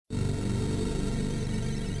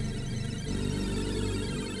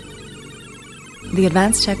the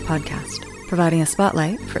Advanced Tech Podcast, providing a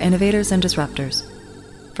spotlight for innovators and disruptors.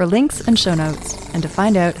 For links and show notes, and to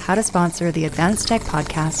find out how to sponsor the Advanced Tech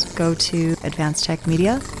Podcast, go to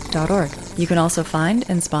advancedtechmedia.org. You can also find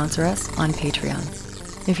and sponsor us on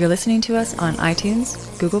Patreon. If you're listening to us on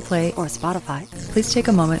iTunes, Google Play, or Spotify, please take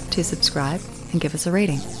a moment to subscribe and give us a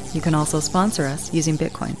rating. You can also sponsor us using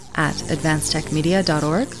Bitcoin at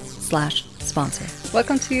advancedtechmedia.org/sponsor.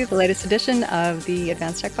 Welcome to the latest edition of the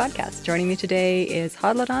Advanced Tech Podcast. Joining me today is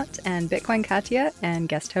Hodlonaut and Bitcoin Katia and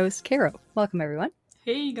guest host Karo. Welcome, everyone.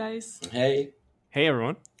 Hey, guys. Hey. Hey,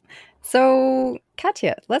 everyone. So,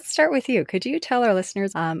 Katia, let's start with you. Could you tell our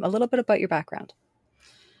listeners a little bit about your background?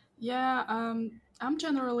 Yeah, I'm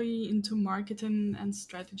generally into marketing and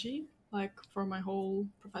strategy. Like for my whole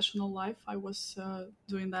professional life, I was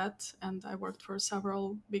doing that, and I worked for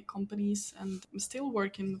several big companies, and I'm still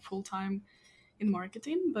working full-time in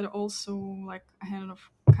marketing, but also like I have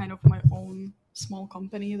kind of my own small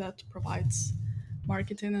company that provides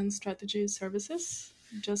marketing and strategy services.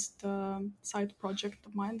 Just a side project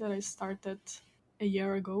of mine that I started a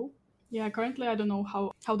year ago. Yeah, currently I don't know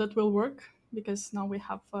how that will work because now we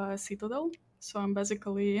have Citadel. So I'm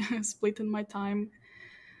basically splitting my time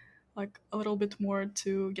like a little bit more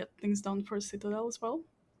to get things done for Citadel as well.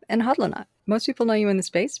 And Hodlonaut, most people know you in the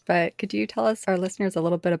space, but could you tell us, our listeners, a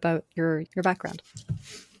little bit about your background?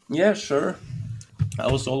 Yeah, sure.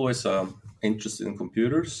 I was always interested in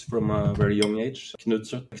computers from a very young age. Knut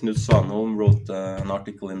Svanholm wrote an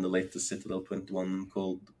article in the latest Citadel 21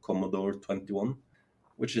 called Commodore 21,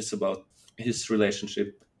 which is about his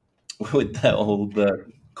relationship with the old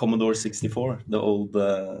Commodore 64, the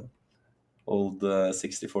old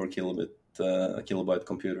 64 kilobyte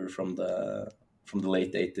computer from the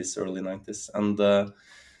late 80s, early 90s. And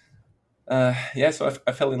so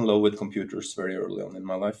I fell in love with computers very early on in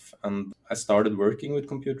my life, and I started working with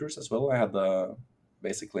computers as well. I had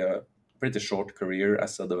basically a pretty short career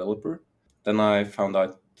as a developer. Then I found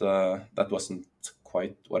out that wasn't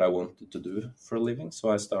quite what I wanted to do for a living, so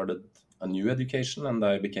I started a new education and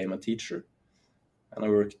I became a teacher. And I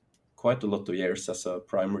worked quite a lot of years as a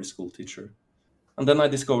primary school teacher. And then I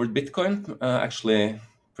discovered Bitcoin, actually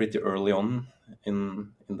pretty early on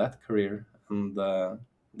in that career, and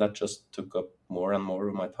that just took up more and more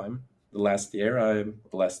of my time. The last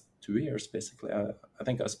 2 years basically, I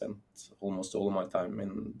think I spent almost all of my time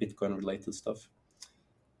in Bitcoin related stuff.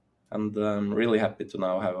 And I'm really happy to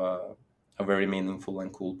now have a very meaningful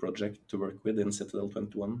and cool project to work with in Citadel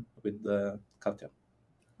 21 with Katia.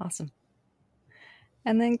 Awesome.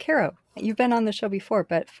 And then Karo, you've been on the show before,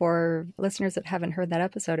 but for listeners that haven't heard that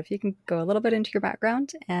episode, if you can go a little bit into your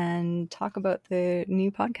background and talk about the new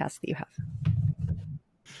podcast that you have.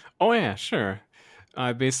 Oh, yeah, sure.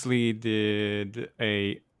 I basically did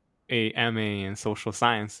a MA in social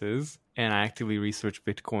sciences, and I actively research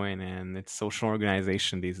Bitcoin and its social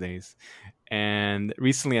organization these days. And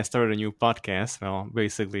recently I started a new podcast. Well,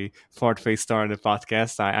 basically, Fartface started a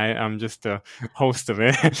podcast. I'm just a host of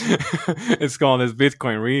it. It's called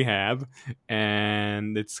Bitcoin Rehab,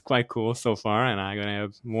 and it's quite cool so far. And I'm going to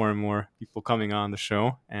have more and more people coming on the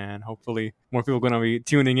show, and hopefully more people are going to be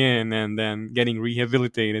tuning in and then getting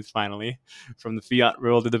rehabilitated finally from the fiat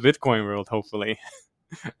world to the Bitcoin world, hopefully.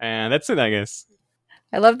 And that's it, I guess.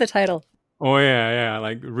 I love the title. Oh, yeah,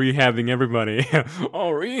 like rehabbing everybody. Oh,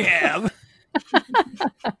 rehab!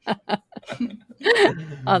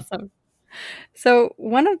 Awesome. So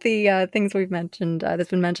one of the things we've mentioned, that's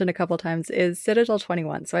been mentioned a couple of times, is Citadel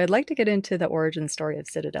 21. So I'd like to get into the origin story of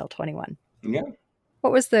Citadel 21. Yeah.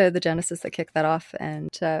 What was the genesis that kicked that off, and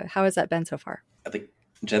how has that been so far? I think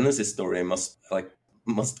Genesis story must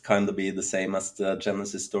kind of be the same as the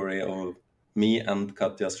Genesis story of me and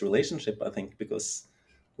Katia's relationship, I think, because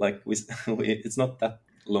like we it's not that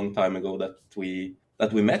long time ago that we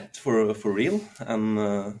met for real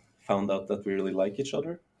and found out that we really like each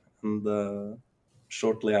other. And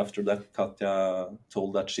shortly after that, Katia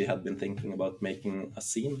told that she had been thinking about making a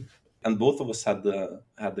zine, and both of us had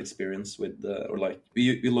experience with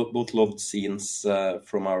we both loved zines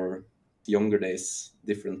from our younger days,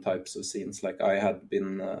 different types of zines. Like I had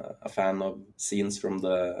been a fan of zines from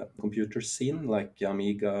the computer scene, like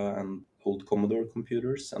Amiga and old Commodore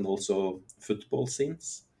computers, and also football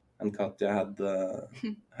scenes. And Katia had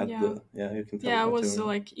you can tell. Yeah, I was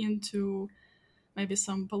like into maybe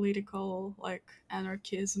some political, like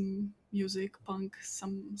anarchism, music, punk,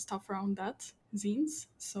 some stuff around that, zines.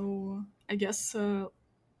 So I guess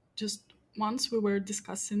just once we were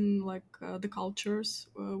discussing like the cultures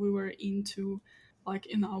we were into, like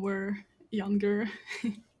in our younger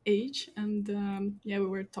age, and we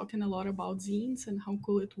were talking a lot about zines and how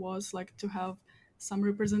cool it was like to have some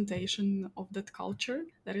representation of that culture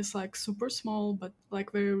that is like super small but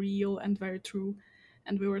like very real and very true.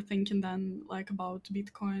 And we were thinking then like about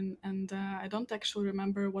Bitcoin, and I don't actually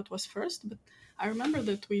remember what was first, but I remember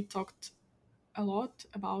that we talked a lot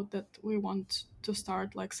about that we want to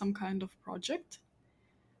start like some kind of project.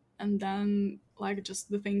 And then like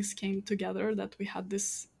just the things came together that we had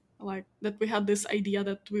this idea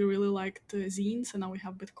that we really liked zines, and now we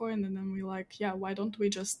have Bitcoin, and then we like, yeah, why don't we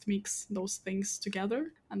just mix those things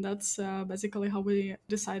together? And that's basically how we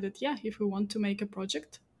decided, yeah, if we want to make a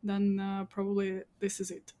project, then probably this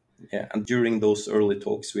is it. Yeah, and during those early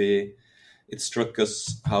talks, it struck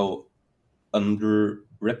us how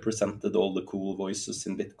underrepresented all the cool voices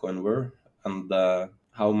in Bitcoin were, and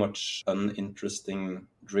how much uninteresting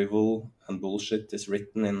drivel and bullshit is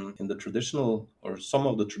written in the traditional, or some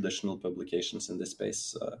of the traditional publications in this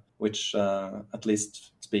space, which, at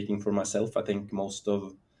least speaking for myself, I think most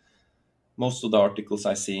of the articles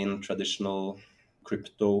I see in traditional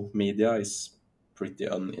crypto media is pretty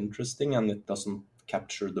uninteresting, and it doesn't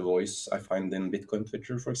capture the voice I find in Bitcoin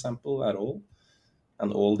Twitter, for example, at all.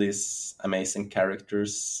 And all these amazing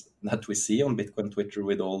characters that we see on Bitcoin Twitter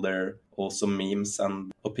with all their awesome memes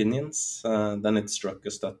and opinions, then it struck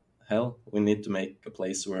us that, hell, we need to make a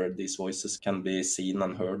place where these voices can be seen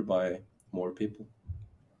and heard by more people.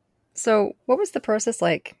 So what was the process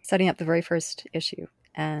like setting up the very first issue?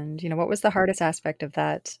 And, what was the hardest aspect of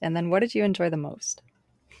that? And then what did you enjoy the most?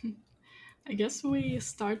 I guess we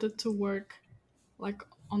started to work like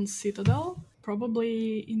on Citadel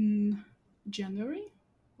probably in January.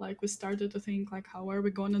 Like we started to think like, how are we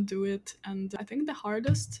gonna do it? And I think the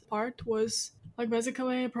hardest part was like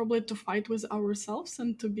basically probably to fight with ourselves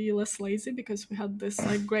and to be less lazy, because we had this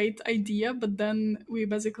like great idea, but then we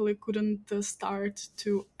basically couldn't start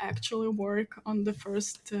to actually work on the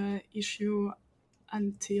first issue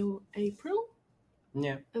until April.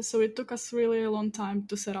 Yeah. So it took us really a long time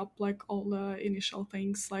to set up like all the initial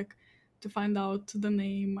things, like to find out the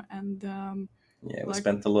name and Yeah, we like,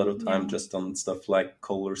 spent a lot of time yeah. just on stuff like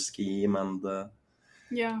color scheme and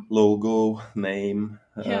Yeah, logo, name,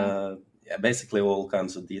 yeah, basically all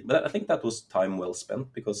kinds of details. But I think that was time well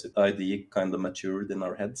spent, because the idea kind of matured in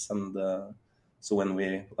our heads, and so when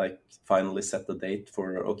we like finally set the date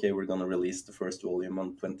for, okay, we're gonna release the first volume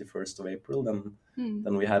on 21st of April,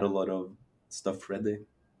 then we had a lot of stuff ready.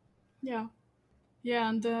 yeah. Yeah,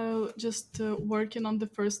 and just working on the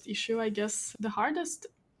first issue, I guess the hardest,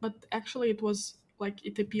 but actually it was like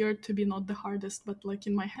it appeared to be not the hardest, but like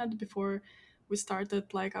in my head before we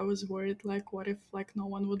started, like I was worried, like what if like no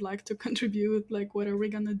one would like to contribute, like what are we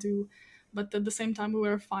gonna do? But at the same time, we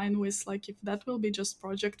were fine with like if that will be just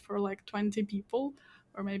project for like 20 people,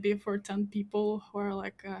 or maybe for 10 people who are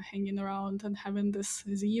like hanging around and having this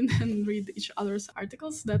zine and read each other's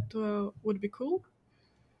articles, that would be cool.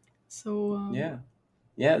 So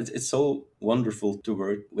Yeah, it's so wonderful to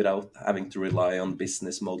work without having to rely on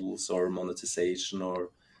business models or monetization or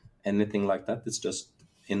anything like that. It's just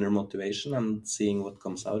inner motivation and seeing what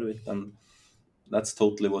comes out of it. And that's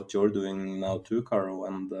totally what you're doing now too, Karo.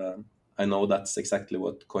 And I know that's exactly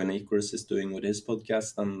what Coin Icarus is doing with his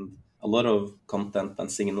podcast. And a lot of content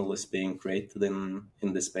and signal is being created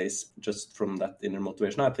in this space just from that inner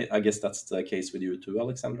motivation. I guess that's the case with you too,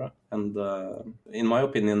 Alexandra. And in my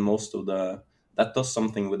opinion, most of that does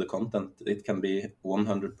something with the content. It can be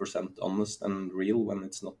 100% honest and real when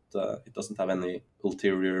it's not. It doesn't have any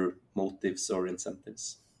ulterior motives or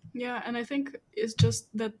incentives. yeah, and I think it's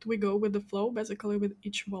just that we go with the flow basically with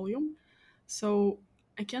each volume. So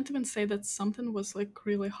I can't even say that something was like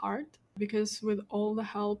really hard, because with all the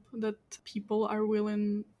help that people are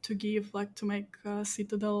willing to give, like to make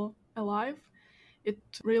Citadel alive, it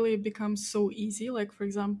really becomes so easy. Like for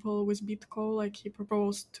example, with Bitco, like he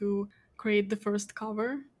proposed to create the first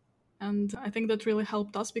cover. And I think that really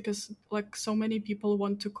helped us, because like so many people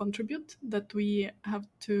want to contribute that we have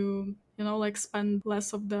to, like spend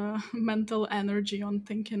less of the mental energy on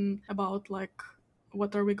thinking about like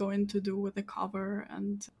what are we going to do with the cover,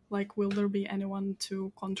 and like will there be anyone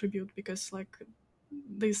to contribute, because like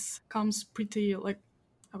this comes pretty, like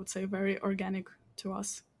I would say, very organic to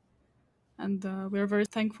us. And we're very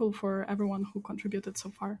thankful for everyone who contributed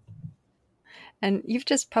so far. And you've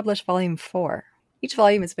just published volume 4. Each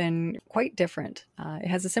volume has been quite different. It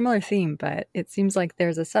has a similar theme, but it seems like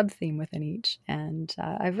there's a sub-theme within each. And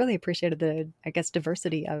I've really appreciated the,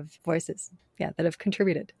 diversity of voices, that have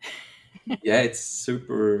contributed. Yeah, it's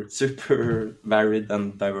super, super varied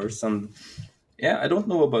and diverse. And yeah, I don't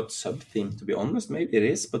know about sub-theme, to be honest. Maybe it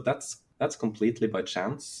is, but that's completely by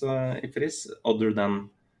chance, if it is, other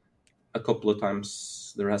than a couple of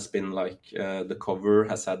times there has been like the cover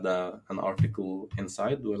has had an article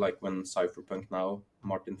inside, like when Cypherpunk Now,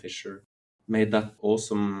 Martin Fisher made that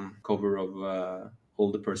awesome cover of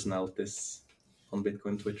all the personalities on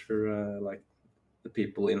Bitcoin Twitter, like the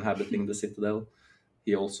people inhabiting the Citadel.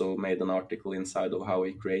 He also made an article inside of how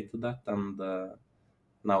he created that, and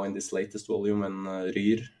now in this latest volume, when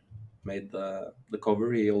Ryr made the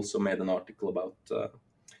cover, he also made an article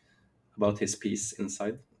about his piece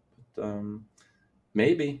inside. But,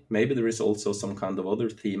 maybe there is also some kind of other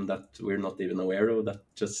theme that we're not even aware of, that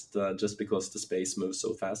just because the space moves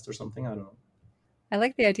so fast or something. I don't know. I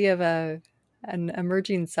like the idea of an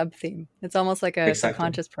emerging sub-theme. It's almost like a Exactly.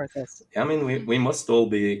 subconscious process. I mean, we must all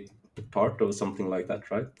be part of something like that,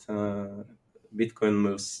 right? Bitcoin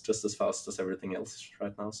moves just as fast as everything else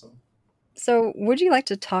right now. So would you like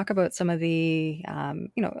to talk about some of the,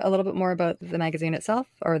 a little bit more about the magazine itself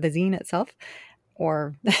or the zine itself?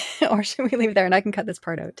 Or should we leave there and I can cut this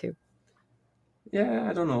part out too? Yeah,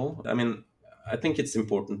 I don't know. I mean, I think it's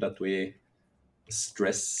important that we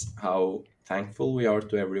stress how thankful we are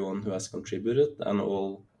to everyone who has contributed and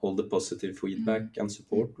all the positive feedback and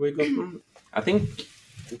support we've gotten. I think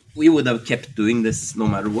we would have kept doing this no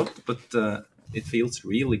matter what, but it feels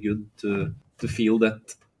really good to feel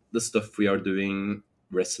that the stuff we are doing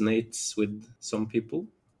resonates with some people.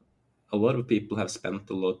 A lot of people have spent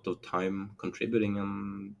a lot of time contributing,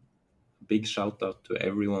 and big shout out to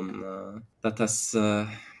everyone that has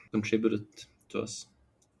contributed to us,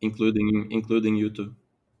 including you too.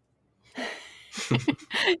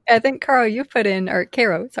 I think Karo, you put in, or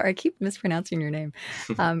Karo, sorry, I keep mispronouncing your name.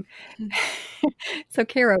 So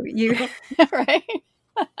Karo, you right?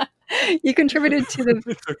 You contributed to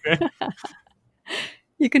the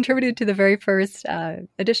you contributed to the very first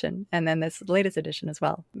edition, and then this latest edition as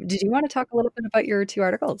well. Did you want to talk a little bit about your two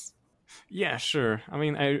articles? Yeah, sure. I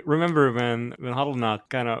mean, I remember when Hodlonaut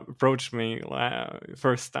kind of approached me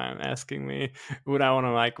first time, asking me would I want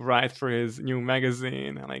to like write for his new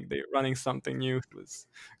magazine, and like they're running something new. I was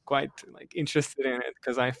quite like interested in it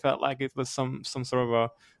because I felt like it was some sort of a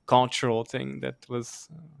cultural thing that was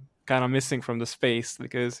kind of missing from the space,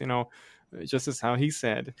 because just as how he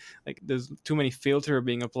said, like there's too many filter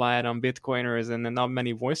being applied on Bitcoiners, and then not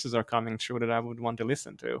many voices are coming through that I would want to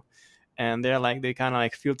listen to. And they kind of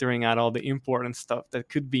like filtering out all the important stuff that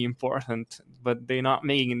could be important, but they're not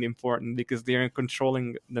making it important because they're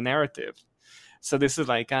controlling the narrative. So this is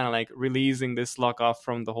like kind of like releasing this lock off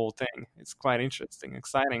from the whole thing. It's quite interesting,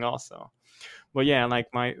 exciting also. But yeah, like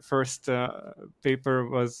my first paper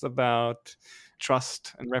was about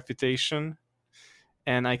trust and reputation,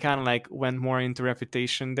 and I kind of like went more into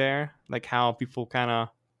reputation there, like how people kind of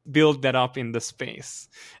build that up in the space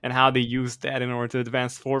and how they use that in order to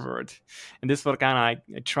advance forward. And this is what kind of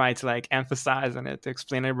like I try to like emphasize on it, to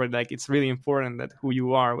explain to everybody like it's really important that who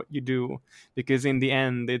you are, what you do, because in the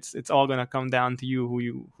end it's all gonna come down to you,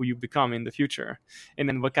 who you become in the future, and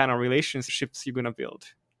then what kind of relationships you're gonna build.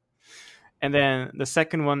 And then the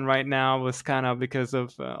second one right now was kind of because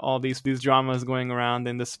of all these dramas going around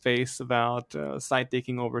in the space about site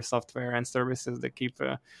taking over software and services that keep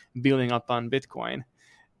building up on Bitcoin.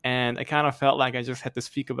 And I kind of felt like I just had to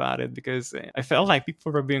speak about it because I felt like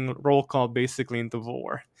people were being roll called basically into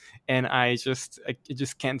war. And I just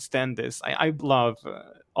can't stand this. I love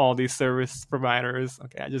all these service providers.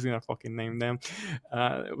 Okay, I'm just gonna fucking name them.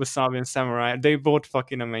 Wasabi and Samurai. They both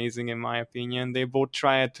fucking amazing in my opinion. They both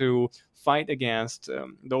try to fight against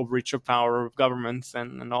the overreach of power of governments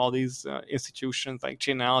and all these institutions like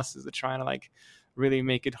Chainalysis that try to like really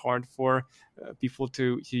make it hard for people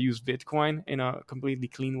to use Bitcoin in a completely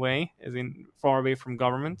clean way, as in far away from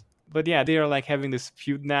government. But yeah, they are like having this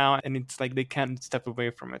feud now, and it's like they can't step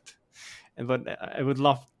away from it. But I would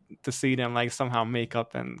love to see them like somehow make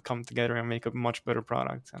up and come together and make a much better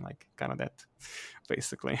product, and like kind of that,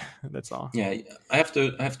 basically. That's all. Yeah, I have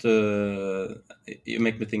to. You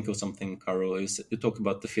make me think of something, Karo. You talk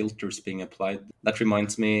about the filters being applied. That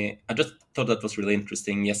reminds me. I just thought that was really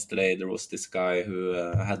interesting. Yesterday there was this guy who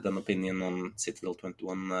had an opinion on Citadel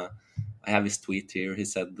 21. I have his tweet here. He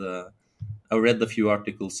said, "I read a few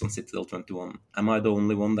articles on Citadel 21. Am I the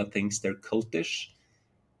only one that thinks they're cultish?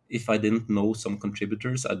 If I didn't know some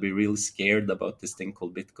contributors, I'd be really scared about this thing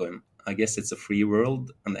called Bitcoin. I guess it's a free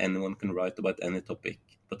world and anyone can write about any topic.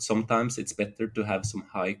 But sometimes it's better to have some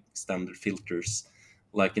high standard filters,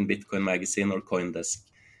 like in Bitcoin Magazine or CoinDesk.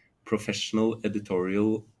 Professional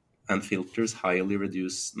editorial and filters highly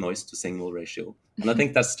reduce noise to signal ratio." And I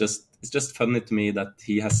think it's just funny to me that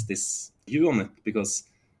he has this view on it, because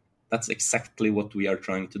that's exactly what we are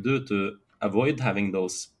trying to do, to avoid having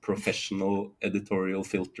those professional editorial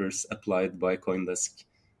filters applied by CoinDesk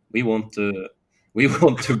we want to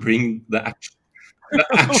bring the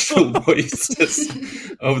actual voices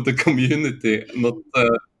of the community, not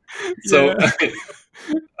so. Yeah.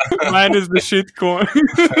 Mine is the shitcoin.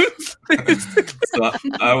 So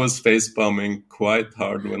I was face palming quite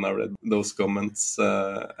hard when I read those comments,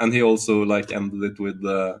 and he also like ended it with,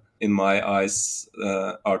 "In my eyes,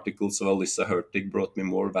 articles of Alyssa Hertig brought me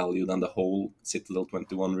more value than the whole Citadel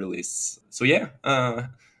 21 release." So yeah,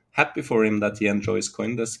 happy for him that he enjoys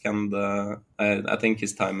CoinDesk, and I think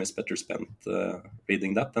his time is better spent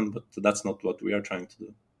reading that. But that's not what we are trying to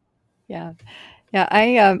do. Yeah.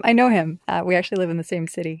 I know him. We actually live in the same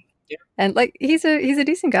city. Yeah. And like he's a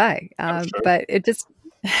decent guy. I'm sure. But it just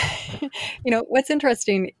what's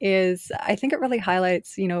interesting is I think it really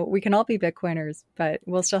highlights, we can all be Bitcoiners, but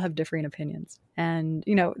we'll still have differing opinions. And,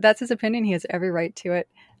 that's his opinion. He has every right to it.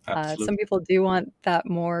 Some people do want that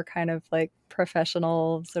more kind of like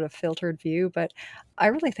professional sort of filtered view, but I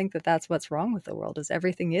really think that that's what's wrong with the world is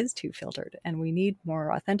everything is too filtered and we need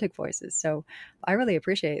more authentic voices. So I really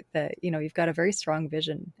appreciate that, you've got a very strong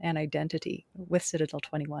vision and identity with Citadel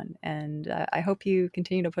 21. And I hope you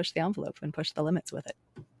continue to push the envelope and push the limits with it.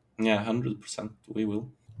 Yeah, 100%. We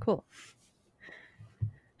will. Cool.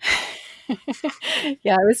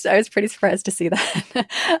 Yeah, I was pretty surprised to see that.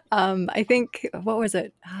 I think, what was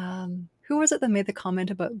it? Who was it that made the comment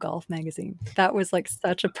about Golf Magazine? That was like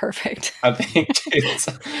such a perfect. I think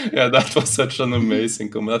that was such an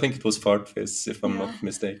amazing comment. I think it was Fartface, if I'm not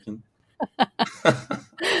mistaken.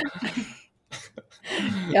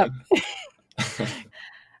 Yep.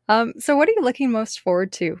 So what are you looking most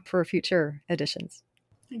forward to for future editions?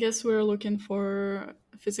 I guess we're looking for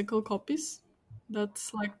physical copies.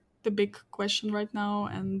 That's like the big question right now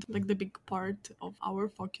and like the big part of our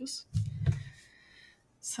focus.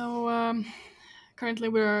 So currently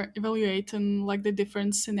we're evaluating like the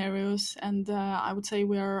different scenarios, and I would say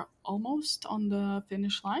we are almost on the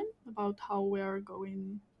finish line about how we are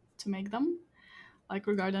going to make them, like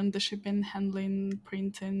regarding the shipping, handling,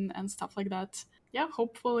 printing, and stuff like that. Yeah,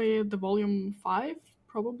 hopefully the volume 5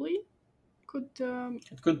 probably could.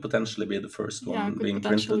 It could potentially be the first one could being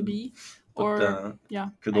potentially printed. Be. Or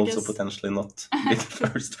could also potentially not be the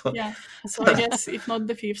first one. Yeah, so I guess if not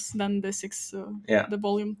the 5th, then the 6th, the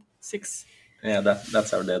volume 6. Yeah,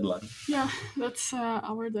 that's our deadline. Yeah, that's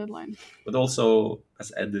our deadline. But also,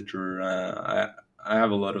 as editor, I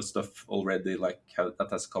have a lot of stuff already that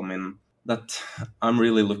has come in that I'm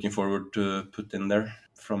really looking forward to put in there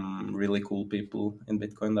from really cool people in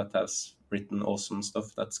Bitcoin that has written awesome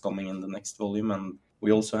stuff that's coming in the next volume. And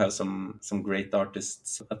we also have some great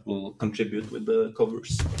artists that will contribute with the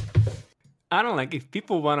covers. I don't like, if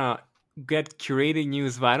people want to get curated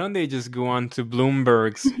news, why don't they just go on to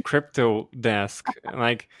Bloomberg's crypto desk,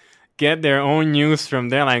 like get their own news from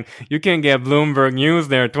there? Like you can get Bloomberg news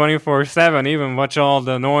there 24/7, even watch all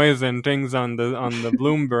the noise and things on the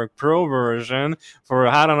Bloomberg Pro version for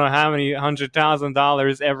I don't know how many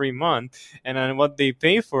 $100,000 every month, and then what they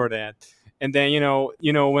pay for that. And then,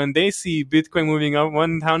 when they see Bitcoin moving up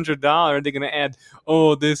 $100, they're going to add,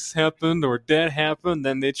 oh, this happened or that happened.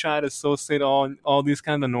 Then they try to associate all these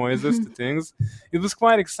kind of noises to things. It was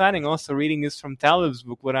quite exciting also reading this from Talib's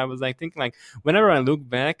book, what I was like thinking, like, whenever I look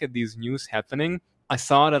back at these news happening, I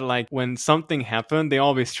saw that like when something happened, they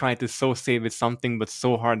always tried to associate with something, but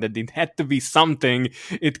so hard that it had to be something.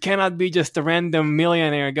 It cannot be just a random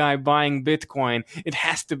millionaire guy buying Bitcoin. It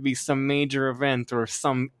has to be some major event or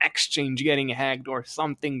some exchange getting hacked or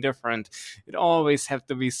something different. It always have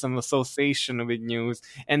to be some association with news.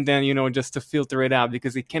 And then, just to filter it out,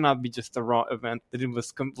 because it cannot be just a raw event, that it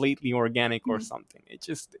was completely organic or something. It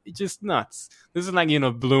just nuts. This is like,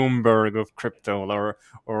 Bloomberg of crypto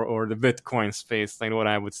or the Bitcoin space. Like what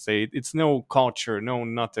I would say, it's no culture, no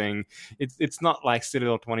nothing. It's not like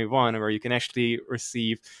Citadel 21 where you can actually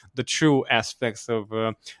receive the true aspects of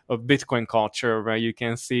Bitcoin culture, where you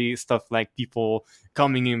can see stuff like people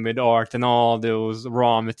coming in with art and all those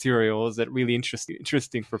raw materials that really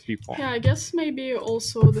interesting for people. Yeah, I guess maybe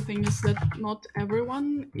also the thing is that not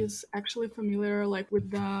everyone is actually familiar like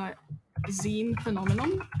with the zine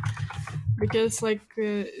phenomenon, because like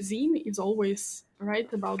zine is always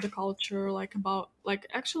right about the culture, about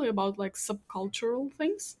subcultural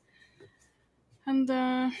things. And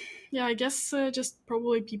I guess just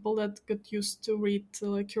probably people that got used to read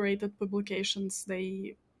curated publications,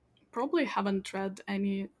 they probably haven't read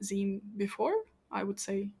any zine before, I would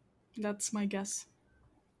say. That's my guess.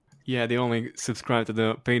 Yeah, they only subscribe to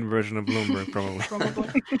the paid version of Bloomberg, probably.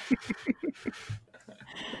 Probably.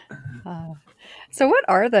 So what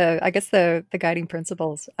are the guiding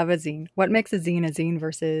principles of a zine? What makes a zine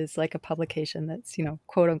versus like a publication that's,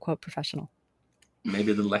 quote unquote professional?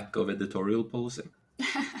 Maybe the lack of editorial policy.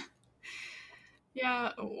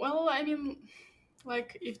 Yeah, well, I mean,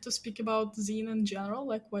 like, if to speak about zine in general,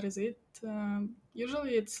 like, what is it?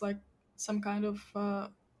 Usually it's like some kind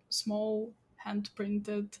of small hand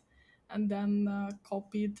printed and then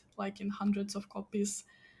copied, like in hundreds of copies,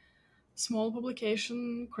 small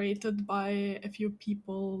publication created by a few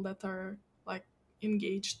people that are like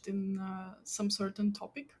engaged in some certain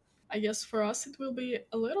topic. I guess for us it will be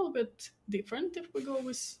a little bit different if we go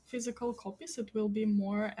with physical copies. It will be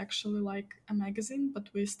more actually like a magazine, but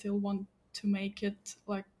we still want to make it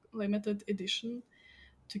like limited edition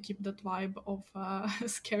to keep that vibe of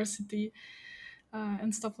scarcity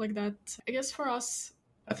and stuff like that. I guess for us,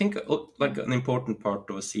 I think like an important part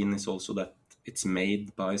of a scene is also that it's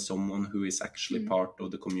made by someone who is actually part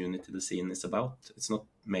of the community the scene is about. It's not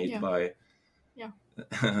made by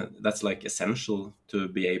that's like essential to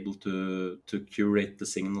be able to curate the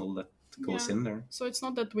signal that goes in there. So it's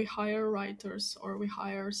not that we hire writers or we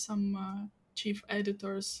hire some chief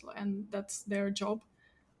editors and that's their job.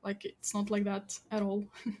 Like, it's not like that at all.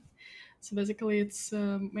 So basically it's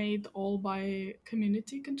made all by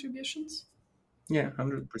community contributions. Yeah,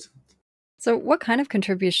 100%. So what kind of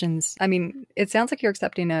contributions? I mean, it sounds like you're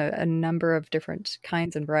accepting a number of different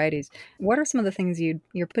kinds and varieties. What are some of the things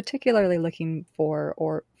you're particularly looking for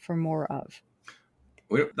or for more of?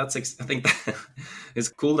 I think it's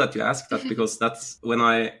cool that you asked that, because that's when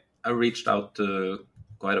I reached out to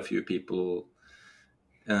quite a few people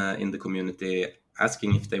in the community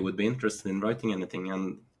asking if they would be interested in writing anything.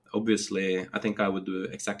 And obviously, I think I would do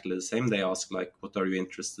exactly the same. They ask like, what are you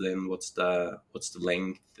interested in? What's the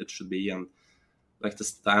length it should be? And like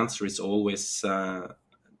the answer is always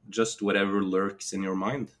just whatever lurks in your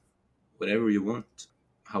mind, whatever you want,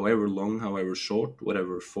 however long, however short,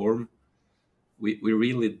 whatever form. We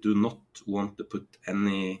really do not want to put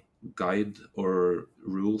any guide or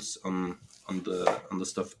rules on the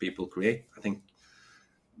stuff people create. I think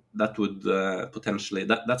that would potentially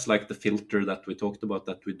that's like the filter that we talked about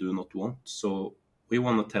that we do not want. So we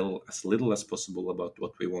want to tell as little as possible about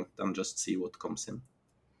what we want and just see what comes in.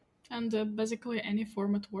 And basically any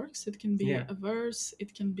format works. It can be a verse,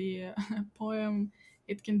 it can be a poem,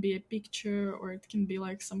 it can be a picture, or it can be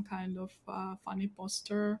like some kind of funny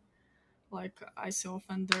poster. Like I saw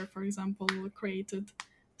Fender, for example, created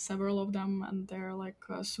several of them, and they're like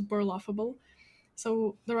super laughable.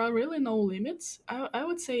 So there are really no limits. I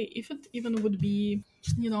would say if it even would be,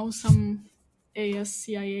 some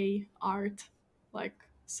ASCIA art, like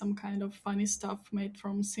some kind of funny stuff made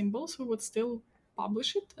from symbols, we would still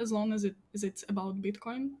publish it as long as it's about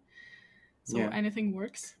Bitcoin. So anything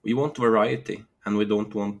works. We want variety, and we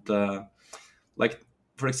don't want like,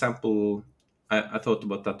 for example, I thought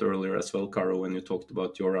about that earlier as well, Karo, when you talked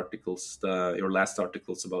about your articles, your last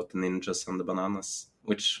articles about the ninjas and the bananas,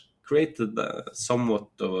 which created somewhat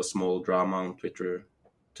of a small drama on Twitter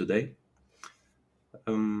today.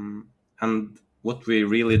 And what we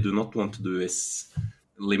really do not want to do is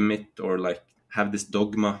limit or like have this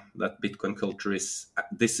dogma that Bitcoin culture is,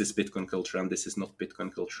 this is Bitcoin culture and this is not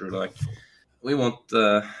Bitcoin culture. Like, we want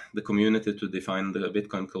the community to define the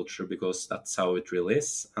Bitcoin culture because that's how it really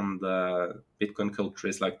is. And Bitcoin culture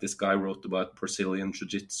is like this guy wrote about Brazilian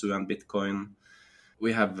Jiu-Jitsu and Bitcoin.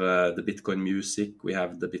 We have the Bitcoin music, we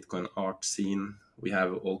have the Bitcoin art scene, we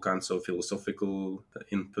have all kinds of philosophical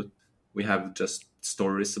input. We have just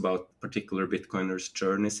stories about particular Bitcoiners'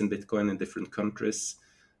 journeys in Bitcoin in different countries.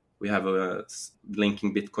 We have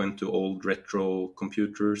linking Bitcoin to old retro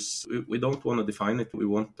computers. We don't want to define it. We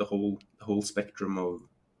want the whole spectrum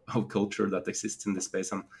of culture that exists in this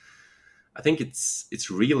space. And I think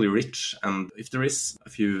it's really rich. And if there is a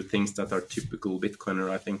few things that are typical Bitcoiner,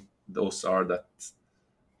 I think those are that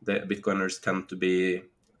the Bitcoiners tend to be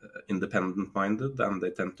independent-minded, and they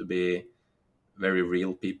tend to be very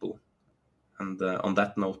real people. And on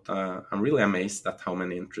that note, I'm really amazed at how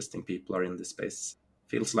many interesting people are in this space.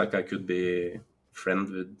 Feels like I could be friend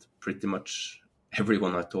with pretty much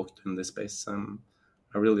everyone I talk to in this space.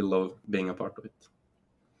 I really love being a part of it.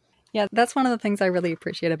 Yeah, that's one of the things I really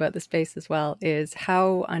appreciate about the space as well, is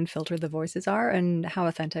how unfiltered the voices are and how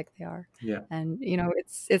authentic they are. Yeah. And,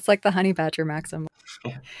 it's like the honey badger maxim.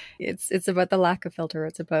 Yeah. It's about the lack of filter.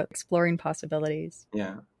 It's about exploring possibilities.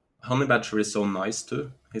 Yeah. Honey badger is so nice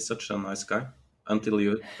too. He's such a nice guy. Until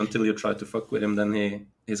you try to fuck with him, then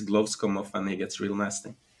his gloves come off and he gets real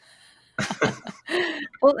nasty.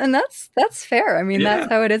 Well, and that's fair. I mean, that's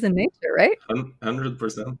how it is in nature, right?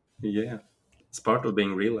 100%. Yeah. It's part of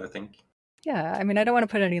being real, I think. Yeah. I mean, I don't want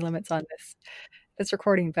to put any limits on this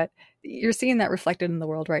recording, but you're seeing that reflected in the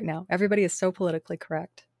world right now. Everybody is so politically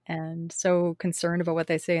correct. and so concerned about what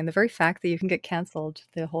they say. And the very fact that you can get canceled,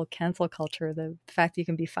 the whole cancel culture, the fact that you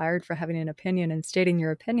can be fired for having an opinion and stating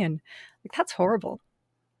your opinion, like, that's horrible.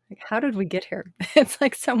 Like, how did we get here? It's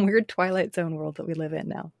like some weird Twilight Zone world that we live in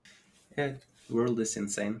now. Yeah, the world is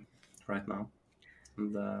insane right now.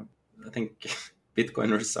 And I think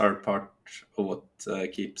Bitcoiners are part of what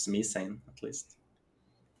keeps me sane, at least.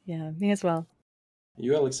 Yeah, me as well.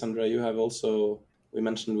 You, Alexandra, you have also, we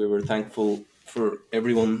mentioned we were thankful for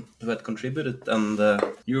everyone who had contributed, and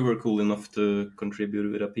you were cool enough to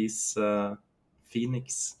contribute with a piece,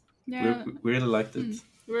 Phoenix. Yeah. We really liked it.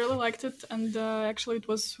 We really liked it, and actually it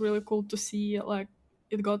was really cool to see, like,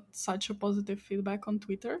 it got such a positive feedback on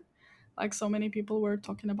Twitter. Like, so many people were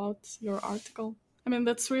talking about your article. I mean,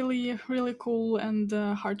 that's really, really cool and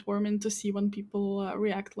heartwarming to see when people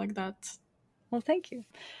react like that. Well, thank you.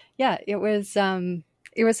 Yeah, it was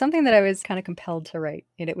something that I was kind of compelled to write.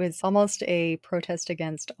 And it was almost a protest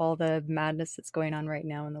against all the madness that's going on right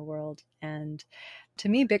now in the world. And to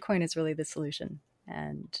me, Bitcoin is really the solution.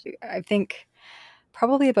 And I think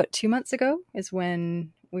probably about 2 months ago is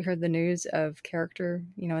when we heard the news of Character,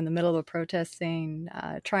 in the middle of a protest saying,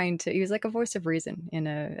 he was like a voice of reason in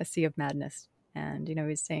a sea of madness. And,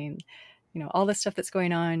 he's saying, all this stuff that's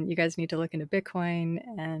going on, you guys need to look into Bitcoin.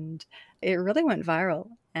 And it really went viral.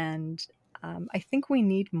 And I think we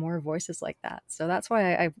need more voices like that. So that's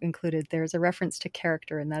why I've included, there's a reference to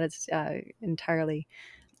Character, and that is entirely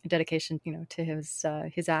a dedication, to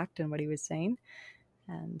his act and what he was saying.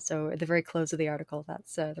 And so at the very close of the article,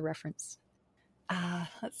 that's the reference.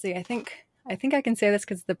 Let's see. I think I can say this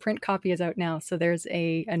because the print copy is out now. So there's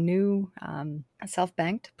a new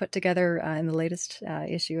self-banked, put together in the latest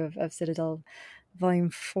issue of Citadel, Volume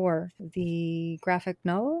 4, the graphic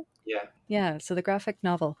novel. Yeah, so the graphic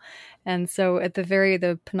novel. And so at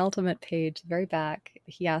the penultimate page, the very back,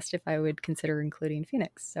 he asked if I would consider including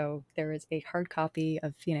Phoenix. So there is a hard copy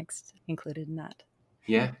of Phoenix included in that.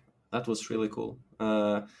 Yeah, that was really cool.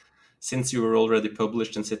 Since you were already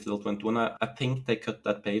published in Citadel 21, I think they cut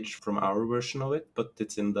that page from our version of it, but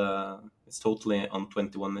it's totally on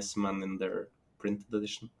 21ism and in their printed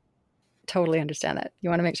edition. Totally understand that. You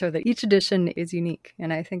want to make sure that each edition is unique,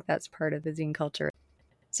 and I think that's part of the zine culture.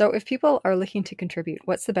 So if people are looking to contribute,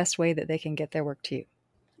 what's the best way that they can get their work to you?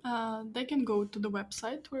 They can go to the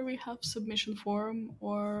website where we have submission form,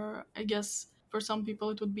 or I guess for some people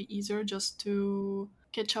it would be easier just to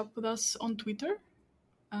catch up with us on Twitter.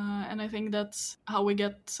 And I think that's how we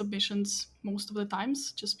get submissions most of the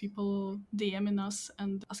times, just people DMing us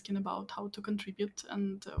and asking about how to contribute,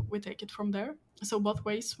 and we take it from there. So both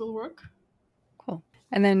ways will work. Cool.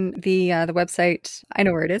 And then the website, I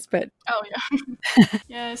know where it is, but... Oh, yeah.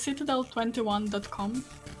 Yeah, citadel21.com.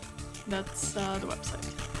 That's the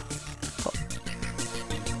website.